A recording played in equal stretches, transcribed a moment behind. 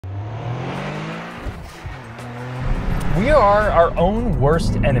We are our own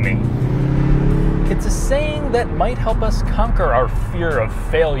worst enemy. It's a saying that might help us conquer our fear of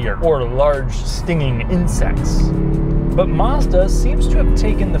failure or large stinging insects. But Mazda seems to have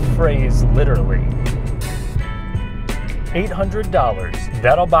taken the phrase literally. $800,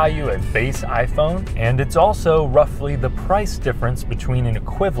 that'll buy you a base iPhone, and it's also roughly the price difference between an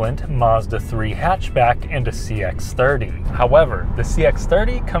equivalent Mazda 3 hatchback and a CX-30. However, the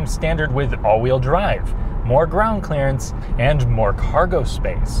CX-30 comes standard with all-wheel drive, more ground clearance, and more cargo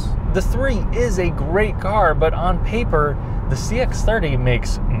space. The 3 is a great car, but on paper, the CX-30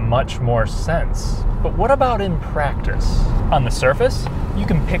 makes much more sense. But what about in practice? On the surface, you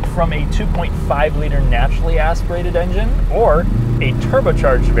can pick from a 2.5-liter naturally aspirated engine or a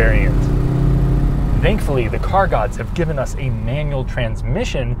turbocharged variant. Thankfully, the car gods have given us a manual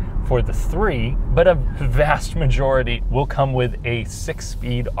transmission for the 3, but a vast majority will come with a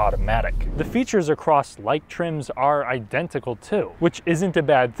 6-speed automatic. The features across like trims are identical too, which isn't a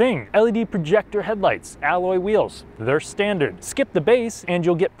bad thing. LED projector headlights, alloy wheels, they're standard. Skip the base and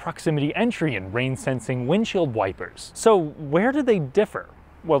you'll get proximity entry and rain-sensing windshield wipers. So where do they differ?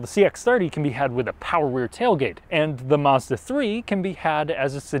 Well, the CX-30 can be had with a power rear tailgate, and the Mazda 3 can be had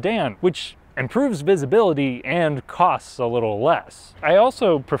as a sedan, which improves visibility and costs a little less. I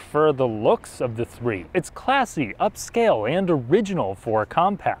also prefer the looks of the 3. It's classy, upscale, and original for a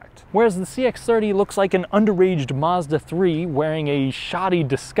compact. Whereas the CX-30 looks like an underaged Mazda 3 wearing a shoddy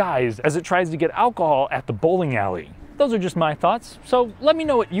disguise as it tries to get alcohol at the bowling alley. Those are just my thoughts, so let me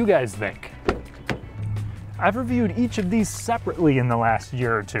know what you guys think. I've reviewed each of these separately in the last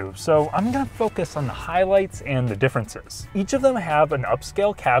year or two, so I'm gonna focus on the highlights and the differences. Each of them have an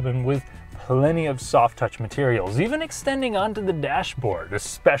upscale cabin with plenty of soft touch materials, even extending onto the dashboard,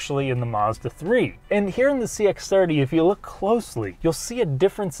 especially in the Mazda 3. And here in the CX-30, if you look closely, you'll see a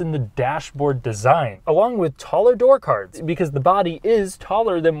difference in the dashboard design, along with taller door cards, because the body is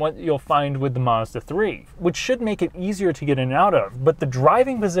taller than what you'll find with the Mazda 3, which should make it easier to get in and out of, but the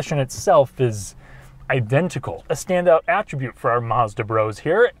driving position itself is identical. A standout attribute for our Mazda bros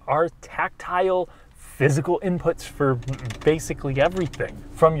here are tactile physical inputs for basically everything,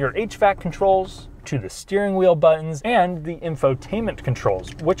 from your HVAC controls to the steering wheel buttons and the infotainment controls,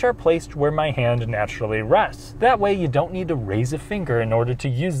 which are placed where my hand naturally rests. That way you don't need to raise a finger in order to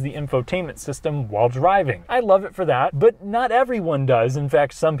use the infotainment system while driving. I love it for that, but not everyone does. In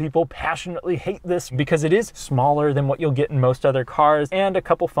fact, some people passionately hate this because it is smaller than what you'll get in most other cars, and a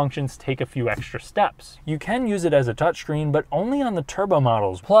couple functions take a few extra steps. You can use it as a touchscreen, but only on the turbo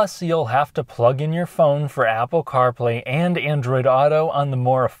models. Plus, you'll have to plug in your phone for Apple CarPlay and Android Auto on the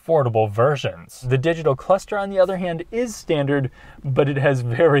more affordable versions. The digital cluster, on the other hand, is standard, but it has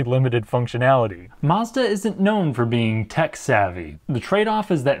very limited functionality. Mazda isn't known for being tech savvy. The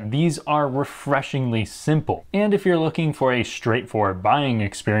trade-off is that these are refreshingly simple. And if you're looking for a straightforward buying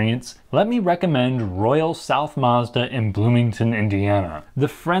experience, let me recommend Royal South Mazda in Bloomington, Indiana, the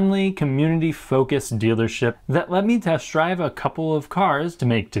friendly, community-focused dealership that let me test drive a couple of cars to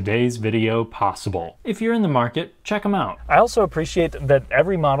make today's video possible. If you're in the market, check them out. I also appreciate that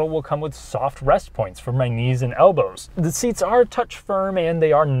every model will come with soft rest points for my knees and elbows. The seats are touch firm and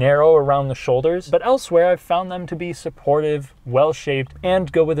they are narrow around the shoulders, but elsewhere I've found them to be supportive, well-shaped,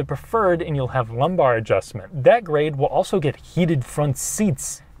 and go with a preferred and you'll have lumbar adjustment. That grade will also get heated front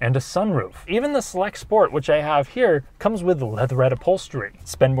seats and a sunroof. Even the Select Sport, which I have here, comes with leatherette upholstery.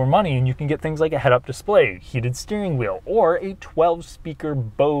 Spend more money and you can get things like a head-up display, heated steering wheel, or a 12-speaker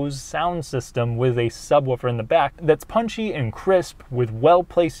Bose sound system with a subwoofer in the back that's punchy and crisp with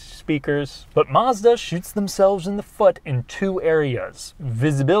well-placed speakers. But Mazda shoots themselves in the foot in two areas.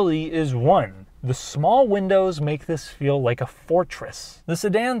 Visibility is one. The small windows make this feel like a fortress. The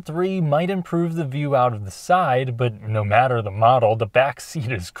Sedan 3 might improve the view out of the side, but no matter the model, the back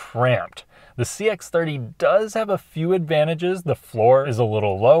seat is cramped. The CX-30 does have a few advantages. The floor is a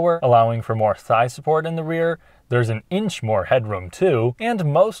little lower, allowing for more thigh support in the rear. There's an inch more headroom too, and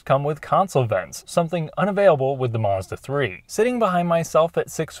most come with console vents, something unavailable with the Mazda 3. Sitting behind myself at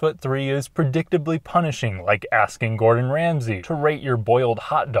 6'3" is predictably punishing, like asking Gordon Ramsay to rate your boiled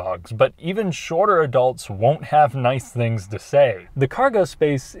hot dogs, but even shorter adults won't have nice things to say. The cargo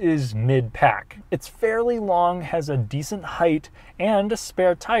space is mid-pack. It's fairly long, has a decent height, and a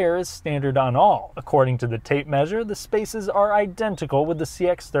spare tire is standard on all. According to the tape measure, the spaces are identical, with the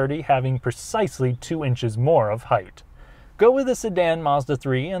CX-30 having precisely 2 inches more of height. Go with a sedan Mazda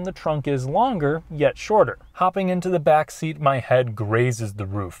 3 and the trunk is longer, yet shorter. Hopping into the back seat, my head grazes the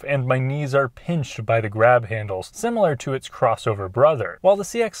roof and my knees are pinched by the grab handles, similar to its crossover brother. While the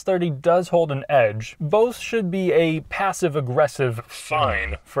CX-30 does hold an edge, both should be a passive-aggressive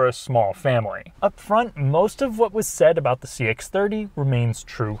fine for a small family. Up front, most of what was said about the CX-30 remains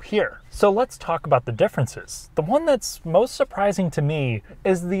true here. So let's talk about the differences. The one that's most surprising to me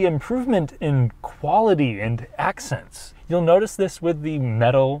is the improvement in quality and accents. You'll notice this with the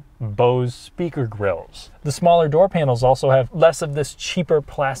metal Bose speaker grills. The smaller door panels also have less of this cheaper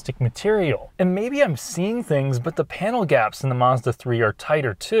plastic material. And maybe I'm seeing things, but the panel gaps in the Mazda 3 are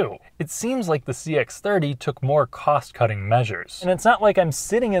tighter too. It seems like the CX-30 took more cost-cutting measures. And it's not like I'm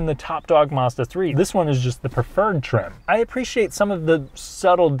sitting in the top dog Mazda 3. This one is just the preferred trim. I appreciate some of the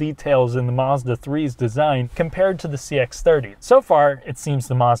subtle details in the Mazda 3's design compared to the CX-30. So far, it seems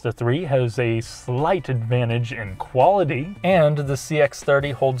the Mazda 3 has a slight advantage in quality, and the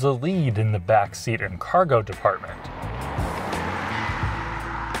CX-30 holds a lead in the back seat and cargo department.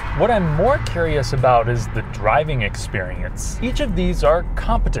 What I'm more curious about is the driving experience. Each of these are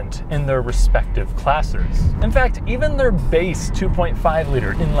competent in their respective classes. In fact, even their base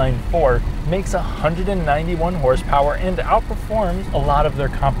 2.5-liter inline-4 makes 191 horsepower and outperforms a lot of their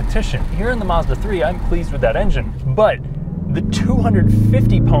competition. Here in the Mazda 3, I'm pleased with that engine, but the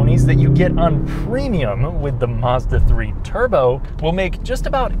 250 ponies that you get on premium with the Mazda 3 Turbo will make just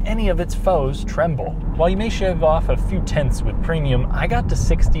about any of its foes tremble. While you may shave off a few tenths with premium, I got to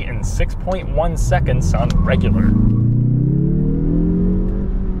 60 in 6.1 seconds on regular.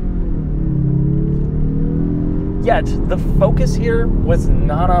 Yet, the focus here was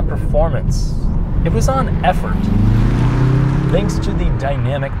not on performance. It was on effort. Thanks to the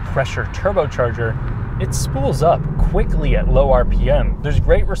dynamic pressure turbocharger, it spools up quickly at low RPM. There's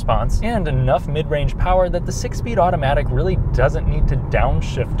great response and enough mid-range power that the 6-speed automatic really doesn't need to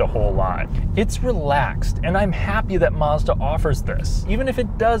downshift a whole lot. It's relaxed, and I'm happy that Mazda offers this, even if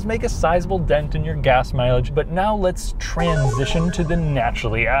it does make a sizable dent in your gas mileage. But now let's transition to the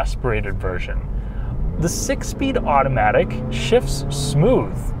naturally aspirated version. The 6-speed automatic shifts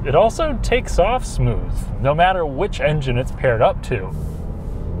smooth. It also takes off smooth, no matter which engine it's paired up to.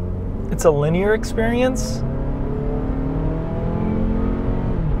 It's a linear experience,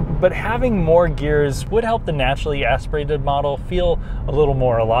 but having more gears would help the naturally aspirated model feel a little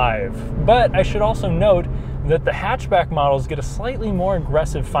more alive. But I should also note that the hatchback models get a slightly more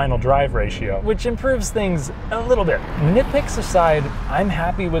aggressive final drive ratio, which improves things a little bit. Nitpicks aside, I'm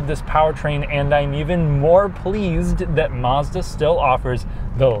happy with this powertrain, and I'm even more pleased that Mazda still offers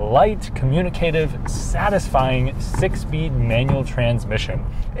the light, communicative, satisfying 6-speed manual transmission.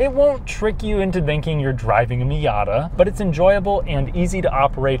 It won't trick you into thinking you're driving a Miata, but it's enjoyable and easy to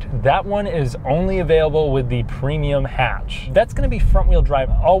operate. That one is only available with the premium hatch. That's going to be front-wheel drive.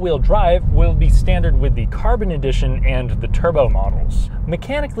 All-wheel drive will be standard with the Carbon Edition and the Turbo models.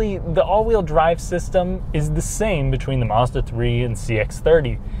 Mechanically, the all-wheel drive system is the same between the Mazda 3 and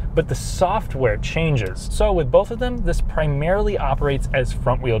CX-30, but the software changes. So with both of them, this primarily operates as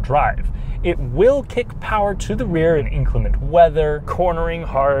front-wheel drive. It will kick power to the rear in inclement weather, cornering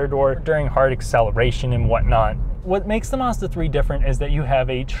hard, or during hard acceleration and whatnot. What makes the Mazda 3 different is that you have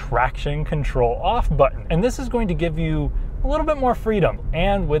a traction control off button, and this is going to give you a little bit more freedom.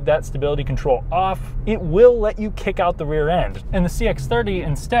 And with that stability control off, it will let you kick out the rear end. In the CX-30,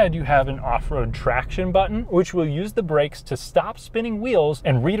 instead, you have an off-road traction button, which will use the brakes to stop spinning wheels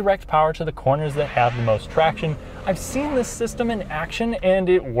and redirect power to the corners that have the most traction. I've seen this system in action, and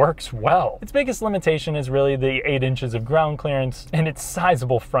it works well. Its biggest limitation is really the 8 inches of ground clearance and its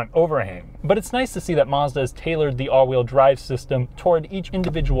sizable front overhang. But it's nice to see that Mazda has tailored the all-wheel drive system toward each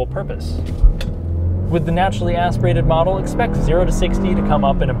individual purpose. With the naturally aspirated model, expect 0 to 60 to come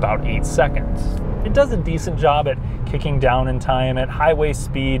up in about 8 seconds. It does a decent job at kicking down in time at highway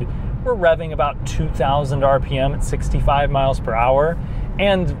speed. We're revving about 2,000 RPM at 65 miles per hour,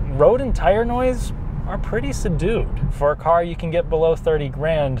 and road and tire noise are pretty subdued. For a car you can get below 30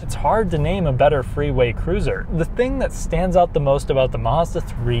 grand, it's hard to name a better freeway cruiser. The thing that stands out the most about the Mazda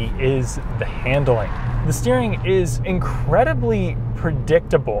 3 is the handling. The steering is incredibly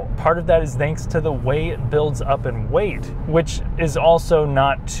predictable. Part of that is thanks to the way it builds up in weight, which is also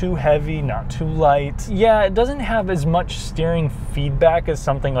not too heavy, not too light. Yeah, it doesn't have as much steering feedback as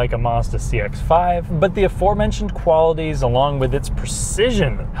something like a Mazda CX-5, but the aforementioned qualities along with its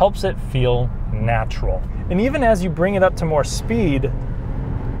precision helps it feel natural. And even as you bring it up to more speed,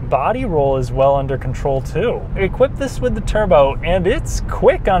 body roll is well under control too. Equip this with the turbo and it's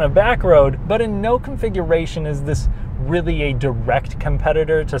quick on a back road, but in no configuration is this really a direct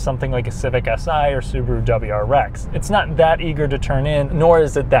competitor to something like a Civic Si or Subaru WRX. It's not that eager to turn in, nor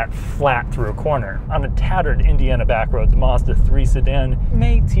is it that flat through a corner. On a tattered Indiana back road, the Mazda 3 sedan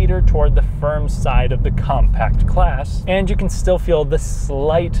may teeter toward the firm side of the compact class, and you can still feel the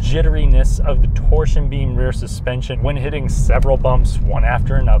slight jitteriness of the torsion beam rear suspension when hitting several bumps one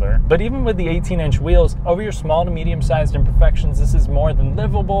after another. But even with the 18-inch wheels, over your small to medium-sized imperfections, this is more than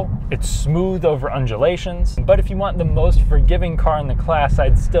livable. It's smooth over undulations, but if you want the most forgiving car in the class,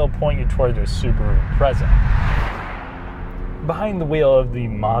 I'd still point you toward the Subaru Impreza. Behind the wheel of the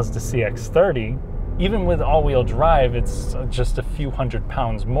Mazda CX-30, even with all-wheel drive, it's just a few hundred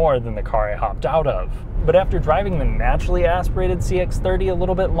pounds more than the car I hopped out of. But after driving the naturally aspirated CX-30 a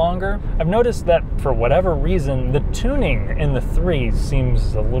little bit longer, I've noticed that for whatever reason, the tuning in the 3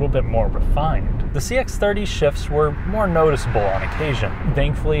 seems a little bit more refined. The CX-30 shifts were more noticeable on occasion.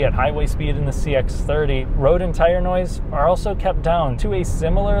 Thankfully, at highway speed in the CX-30, road and tire noise are also kept down to a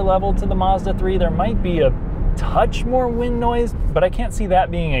similar level to the Mazda 3. There might be a touch more wind noise, but I can't see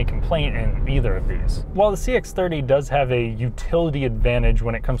that being a complaint in either of these. While the CX-30 does have a utility advantage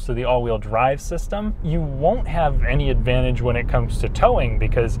when it comes to the all-wheel drive system, you won't have any advantage when it comes to towing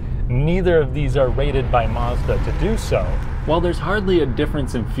because neither of these are rated by Mazda to do so. While there's hardly a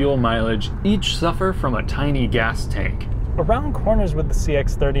difference in fuel mileage, each suffer from a tiny gas tank. Around corners with the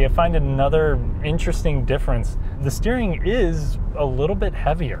CX-30, I find another interesting difference. The steering is a little bit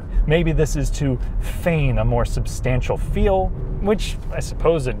heavier. Maybe this is to feign a more substantial feel, which I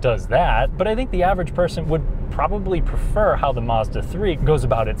suppose it does that, but I think the average person would probably prefer how the Mazda 3 goes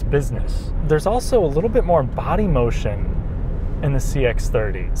about its business. There's also a little bit more body motion in the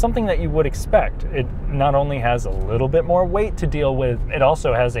CX-30, something that you would expect. It not only has a little bit more weight to deal with, it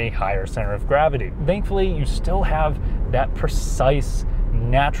also has a higher center of gravity. Thankfully, you still have that precise,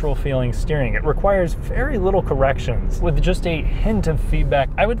 natural feeling steering. It requires very little corrections. With just a hint of feedback,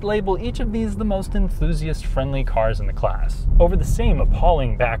 I would label each of these the most enthusiast-friendly cars in the class. Over the same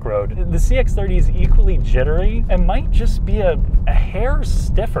appalling back road, the CX-30 is equally jittery and might just be a hair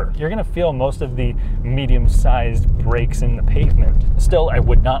stiffer. You're gonna feel most of the medium-sized brakes in the pavement. Still, I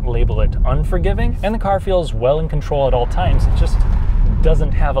would not label it unforgiving, and the car feels well in control at all times. It just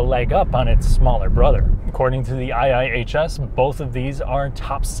doesn't have a leg up on its smaller brother. According to the IIHS, both of these are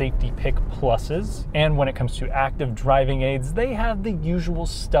top safety pick pluses, and when it comes to active driving aids, they have the usual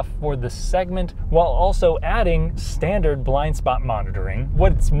stuff for the segment, while also adding standard blind spot monitoring.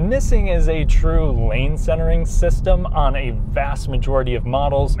 What's missing is a true lane centering system on a vast majority of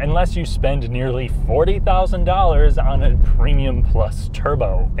models, unless you spend nearly $40,000 on a Premium Plus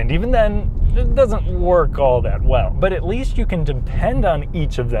Turbo. And even then, it doesn't work all that well. But at least you can depend on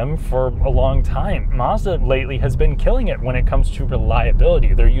each of them for a long time. Mazda lately has been killing it when it comes to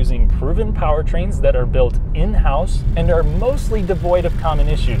reliability. They're using proven powertrains that are built in-house and are mostly devoid of common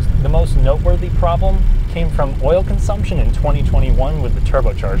issues. The most noteworthy problem came from oil consumption in 2021 with the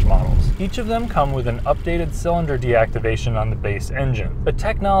turbocharged models. Each of them come with an updated cylinder deactivation on the base engine, a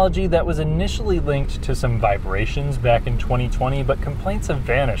technology that was initially linked to some vibrations back in 2020, but complaints have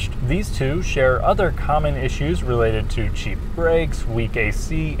vanished. These two share other common issues related to cheap brakes, weak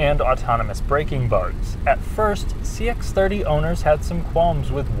AC, and autonomous braking bugs. At first, CX-30 owners had some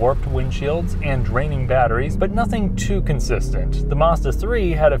qualms with warped windshields and draining batteries, but nothing too consistent. The Mazda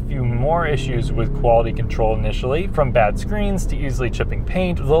 3 had a few more issues with quality control initially, from bad screens to easily chipping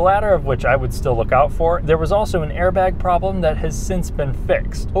paint, the latter of which I would still look out for. There was also an airbag problem that has since been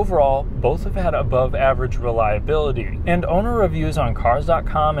fixed. Overall, both have had above average reliability, and owner reviews on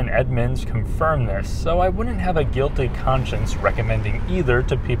Cars.com and Edmunds confirm this, so I wouldn't have a guilty conscience recommending either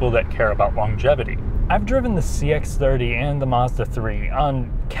to people that care about longevity. I've driven the CX-30 and the Mazda 3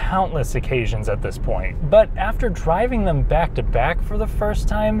 on countless occasions at this point, but after driving them back to back for the first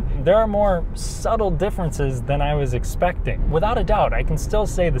time, there are more subtle differences than I was expecting. Without a doubt, I can still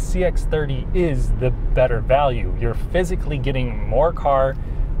say the CX-30 is the better value. You're physically getting more car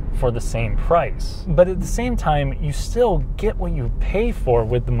for the same price. But at the same time, you still get what you pay for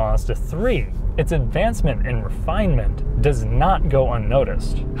with the Mazda 3. Its advancement and refinement does not go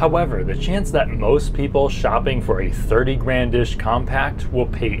unnoticed. However, the chance that most people shopping for a 30 grand-ish compact will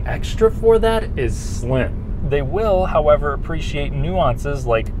pay extra for that is slim. They will, however, appreciate nuances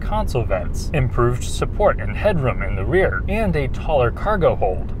like console vents, improved support and headroom in the rear, and a taller cargo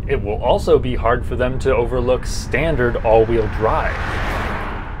hold. It will also be hard for them to overlook standard all-wheel drive.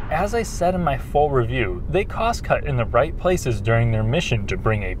 as I said in my full review, they cost cut in the right places during their mission to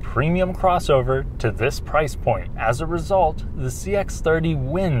bring a premium crossover to this price point. As a result, the CX-30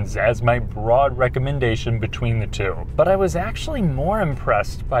 wins as my broad recommendation between the two. But I was actually more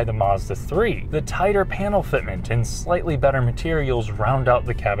impressed by the Mazda 3. The tighter panel fitment and slightly better materials round out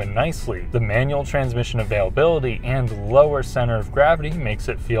the cabin nicely. The manual transmission availability and lower center of gravity makes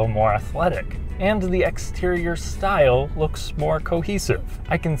it feel more athletic. And the exterior style looks more cohesive.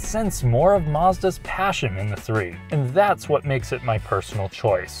 I can sense more of Mazda's passion in the 3, and that's what makes it my personal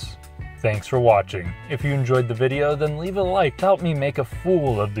choice. Thanks for watching. If you enjoyed the video, then leave a like to help me make a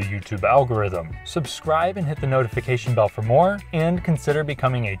fool of the YouTube algorithm. Subscribe and hit the notification bell for more, and consider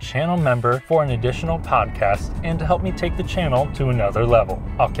becoming a channel member for an additional podcast and to help me take the channel to another level.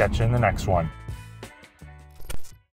 I'll catch you in the next one.